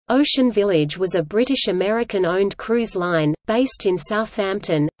Ocean Village was a British-American-owned cruise line, based in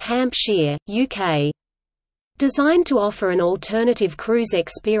Southampton, Hampshire, UK. Designed to offer an alternative cruise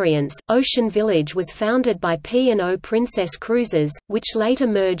experience, Ocean Village was founded by P&O Princess Cruises, which later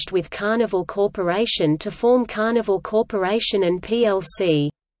merged with Carnival Corporation to form Carnival Corporation and plc.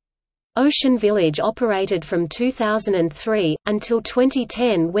 Ocean Village operated from 2003, until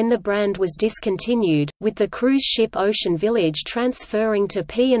 2010 when the brand was discontinued, with the cruise ship Ocean Village transferring to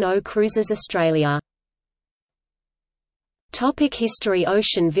P&O Cruises Australia. History.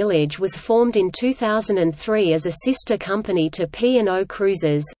 Ocean Village was formed in 2003 as a sister company to P&O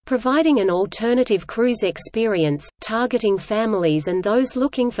Cruises, providing an alternative cruise experience, targeting families and those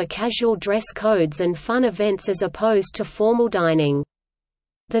looking for casual dress codes and fun events as opposed to formal dining.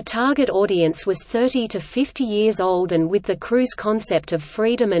 The target audience was 30 to 50 years old, and with the cruise concept of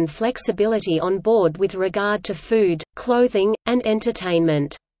freedom and flexibility on board with regard to food, clothing, and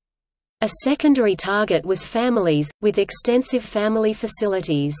entertainment. A secondary target was families, with extensive family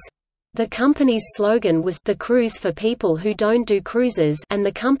facilities. The company's slogan was "The Cruise for People Who Don't Do Cruises," and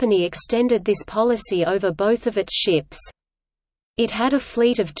the company extended this policy over both of its ships. It had a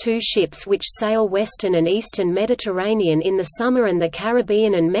fleet of 2 ships which sail Western and Eastern Mediterranean in the summer and the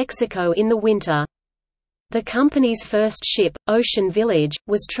Caribbean and Mexico in the winter. The company's first ship, Ocean Village,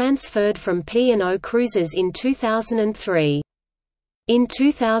 was transferred from P&O Cruises in 2003. In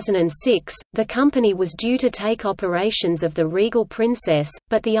 2006, the company was due to take operations of the Regal Princess,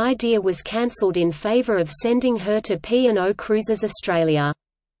 but the idea was cancelled in favour of sending her to P&O Cruises Australia.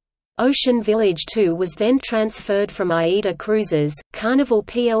 Ocean Village 2 was then transferred from AIDA Cruises, Carnival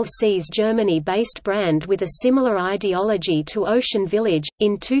plc's Germany-based brand with a similar ideology, to Ocean Village,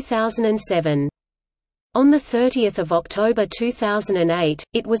 in 2007. On 30 October 2008,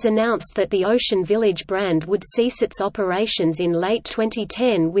 it was announced that the Ocean Village brand would cease its operations in late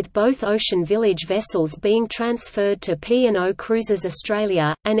 2010, with both Ocean Village vessels being transferred to P&O Cruises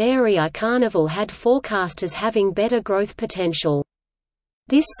Australia, an area Carnival had forecast as having better growth potential.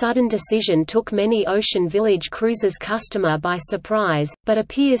 This sudden decision took many Ocean Village Cruises customer by surprise, but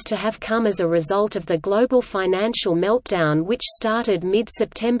appears to have come as a result of the global financial meltdown which started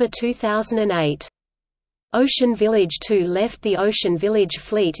mid-September 2008. Ocean Village 2 left the Ocean Village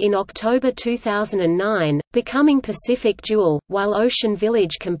fleet in October 2009, becoming Pacific Jewel, while Ocean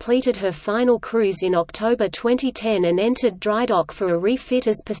Village completed her final cruise in October 2010 and entered drydock for a refit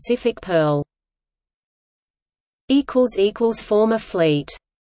as Pacific Pearl. Former fleet.